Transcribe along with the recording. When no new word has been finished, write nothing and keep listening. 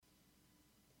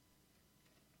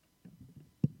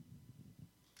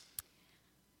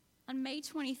On May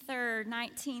 23,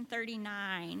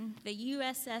 1939, the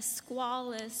USS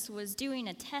Squalus was doing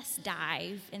a test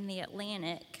dive in the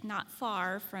Atlantic, not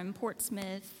far from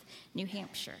Portsmouth, New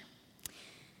Hampshire.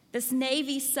 This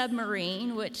Navy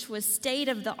submarine, which was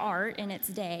state-of-the-art in its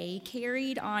day,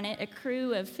 carried on it a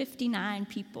crew of 59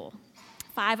 people,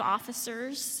 5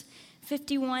 officers,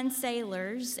 51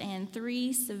 sailors, and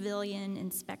 3 civilian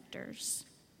inspectors.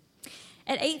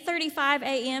 At 8:35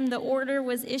 a.m., the order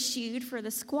was issued for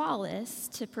the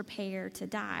Squalus to prepare to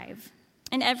dive.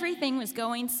 And everything was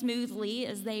going smoothly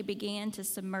as they began to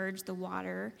submerge the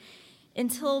water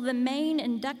until the main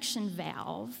induction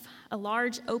valve, a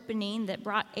large opening that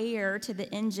brought air to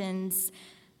the engines,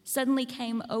 suddenly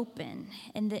came open,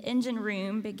 and the engine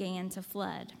room began to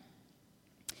flood.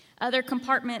 Other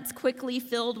compartments quickly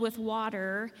filled with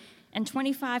water, and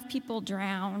 25 people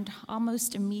drowned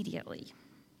almost immediately.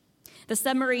 The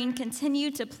submarine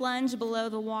continued to plunge below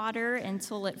the water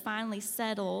until it finally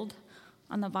settled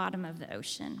on the bottom of the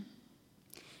ocean.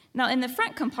 Now, in the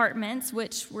front compartments,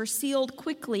 which were sealed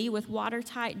quickly with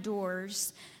watertight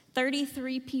doors,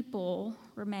 33 people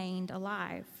remained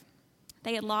alive.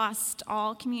 They had lost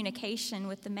all communication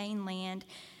with the mainland,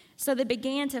 so they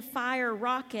began to fire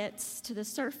rockets to the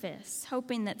surface,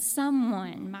 hoping that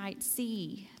someone might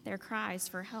see their cries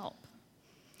for help.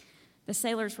 The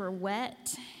sailors were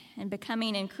wet and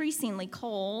becoming increasingly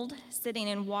cold, sitting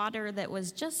in water that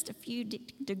was just a few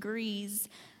degrees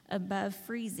above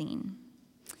freezing.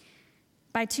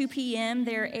 By 2 p.m.,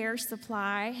 their air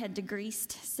supply had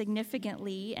decreased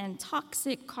significantly, and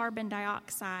toxic carbon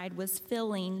dioxide was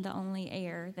filling the only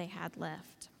air they had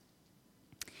left.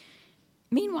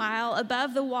 Meanwhile,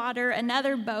 above the water,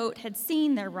 another boat had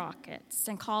seen their rockets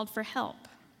and called for help.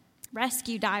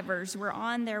 Rescue divers were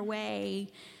on their way,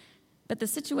 but the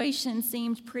situation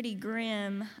seemed pretty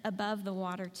grim above the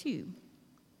water, too.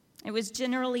 It was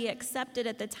generally accepted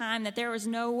at the time that there was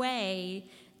no way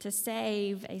to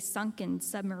save a sunken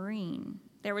submarine.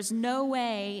 There was no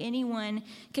way anyone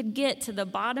could get to the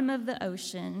bottom of the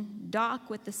ocean, dock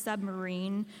with the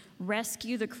submarine,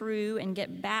 rescue the crew, and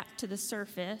get back to the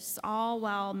surface, all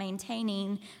while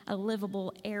maintaining a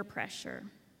livable air pressure.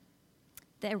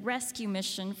 The rescue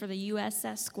mission for the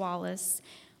USS Squalus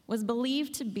was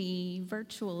believed to be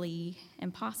virtually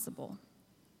impossible.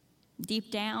 Deep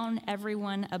down,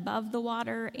 everyone above the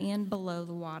water and below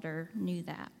the water knew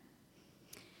that.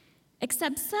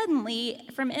 Except suddenly,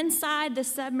 from inside the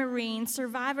submarine,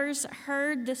 survivors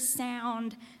heard the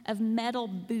sound of metal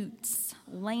boots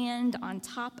land on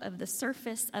top of the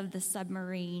surface of the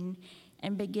submarine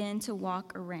and begin to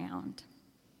walk around.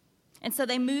 And so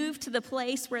they moved to the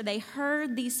place where they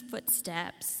heard these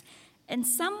footsteps, and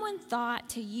someone thought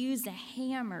to use a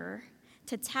hammer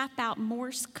to tap out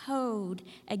Morse code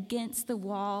against the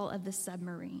wall of the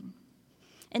submarine.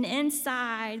 And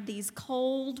inside, these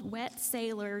cold, wet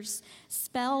sailors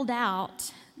spelled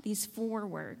out these 4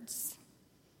 words: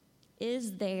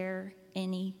 "Is there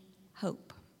any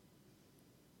hope?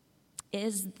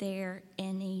 Is there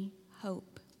any hope?"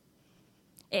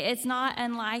 It's not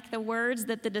unlike the words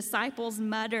that the disciples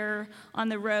mutter on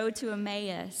the road to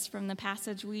Emmaus from the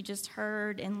passage we just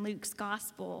heard in Luke's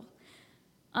gospel.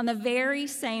 On the very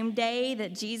same day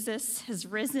that Jesus has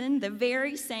risen, the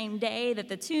very same day that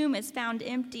the tomb is found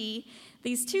empty,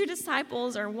 these 2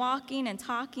 disciples are walking and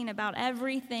talking about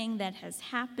everything that has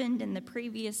happened in the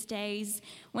previous days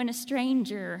when a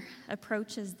stranger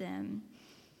approaches them.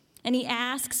 And he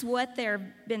asks what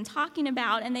they've been talking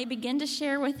about, and they begin to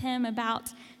share with him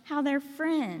about how their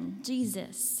friend,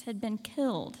 Jesus, had been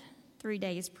killed 3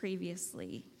 days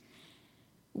previously.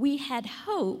 "We had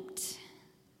hoped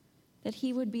that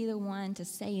he would be the one to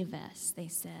save us," they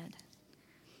said.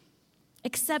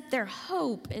 Except their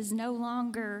hope is no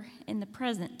longer in the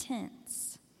present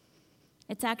tense.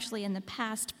 It's actually in the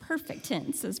past perfect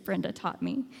tense, as Brenda taught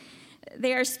me.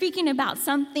 They are speaking about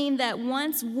something that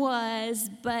once was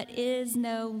but is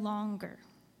no longer.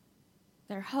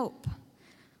 Their hope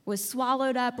was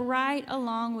swallowed up right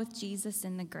along with Jesus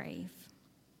in the grave.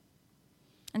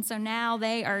 And so now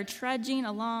they are trudging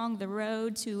along the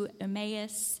road to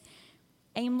Emmaus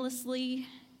aimlessly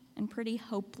and pretty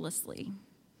hopelessly.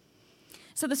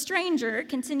 So the stranger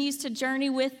continues to journey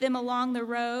with them along the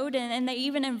road, and they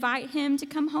even invite him to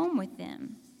come home with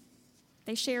them.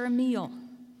 They share a meal.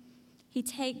 He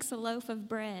takes a loaf of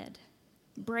bread,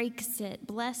 breaks it,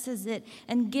 blesses it,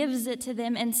 and gives it to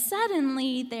them, and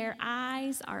suddenly their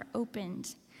eyes are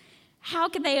opened. How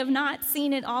could they have not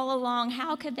seen it all along?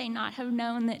 How could they not have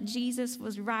known that Jesus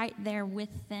was right there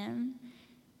with them?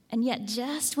 And yet,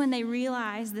 just when they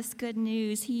realize this good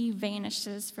news, he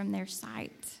vanishes from their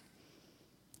sight.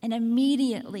 And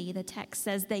immediately, the text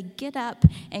says, they get up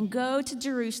and go to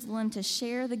Jerusalem to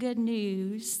share the good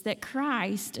news that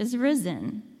Christ is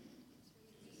risen.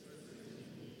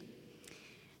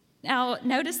 Now,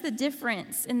 notice the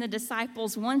difference in the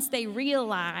disciples once they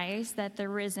realize that the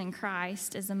risen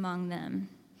Christ is among them.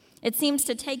 It seems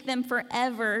to take them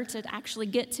forever to actually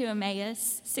get to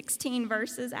Emmaus, 16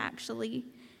 verses actually,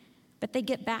 but they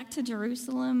get back to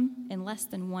Jerusalem in less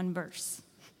than one verse.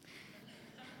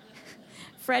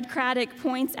 Fred Craddock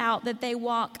points out that they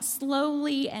walk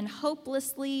slowly and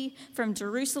hopelessly from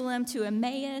Jerusalem to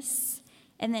Emmaus,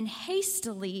 and then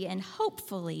hastily and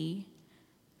hopefully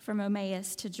from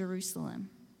Emmaus to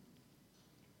Jerusalem.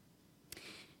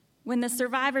 When the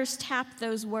survivors tapped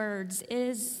those words,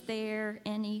 "Is there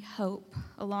any hope?"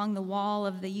 along the wall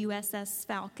of the USS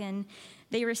Falcon,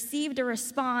 they received a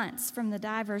response from the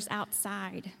divers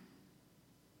outside.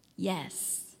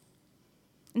 Yes.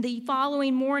 The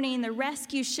following morning, the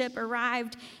rescue ship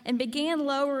arrived and began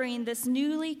lowering this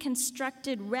newly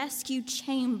constructed rescue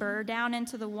chamber down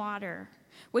into the water,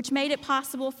 which made it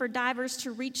possible for divers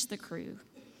to reach the crew.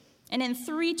 And in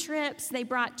 3 trips, they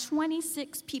brought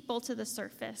 26 people to the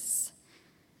surface.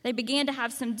 They began to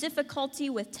have some difficulty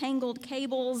with tangled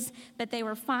cables, but they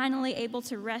were finally able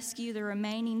to rescue the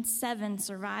remaining 7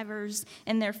 survivors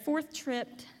in their 4th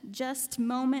trip just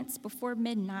moments before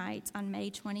midnight on May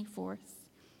 24th,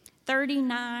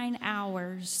 39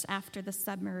 hours after the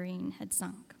submarine had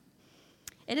sunk.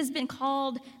 It has been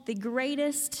called the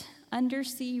greatest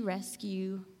undersea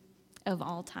rescue of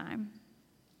all time.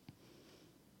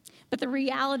 But the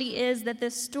reality is that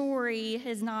this story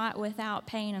is not without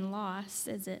pain and loss,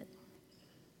 is it?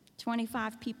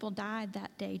 25 people died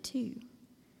that day, too.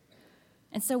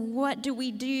 And so what do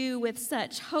we do with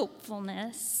such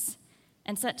hopefulness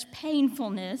and such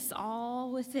painfulness all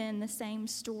within the same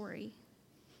story?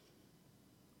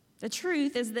 The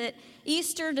truth is that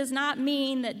Easter does not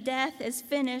mean that death is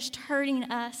finished hurting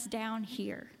us down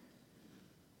here.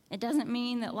 It doesn't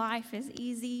mean that life is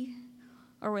easy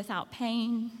or without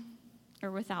pain or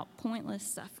without pointless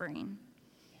suffering.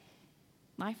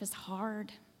 Life is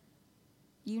hard.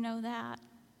 You know that.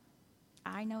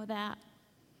 I know that.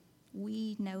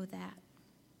 We know that.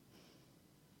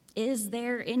 Is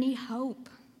there any hope,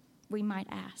 we might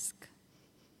ask?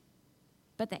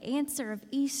 But the answer of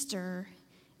Easter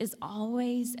is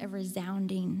always a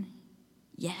resounding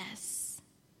yes.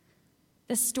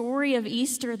 The story of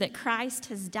Easter, that Christ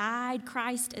has died,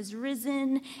 Christ is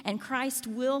risen, and Christ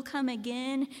will come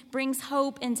again, brings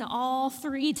hope into all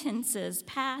 3 tenses,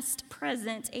 past,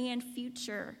 present, and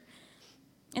future.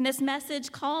 And this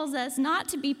message calls us not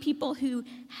to be people who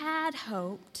had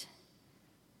hoped,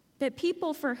 but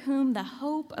people for whom the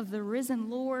hope of the risen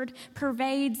Lord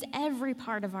pervades every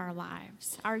part of our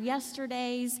lives, our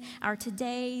yesterdays, our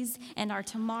todays, and our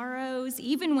tomorrows,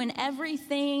 even when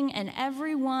everything and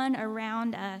everyone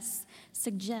around us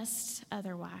suggests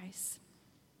otherwise.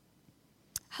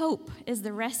 Hope is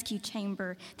the rescue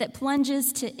chamber that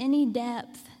plunges to any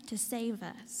depth to save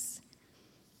us.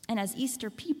 And as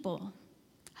Easter people,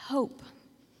 hope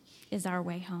is our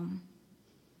way home.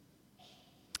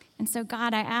 And so,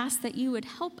 God, I ask that you would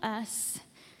help us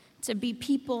to be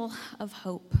people of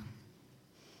hope.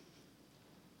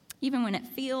 Even when it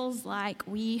feels like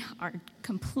we are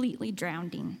completely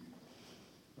drowning,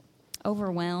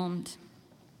 overwhelmed,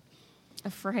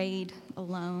 afraid,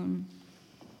 alone,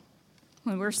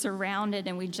 when we're surrounded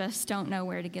and we just don't know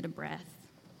where to get a breath.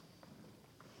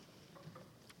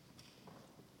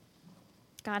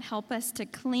 God, help us to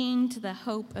cling to the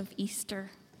hope of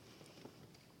Easter.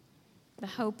 The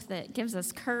hope that gives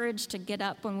us courage to get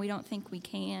up when we don't think we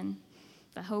can.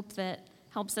 The hope that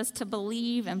helps us to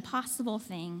believe impossible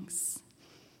things.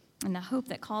 And the hope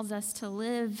that calls us to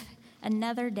live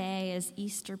another day as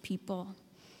Easter people.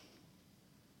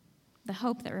 The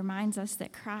hope that reminds us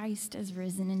that Christ is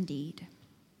risen indeed.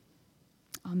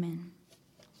 Amen.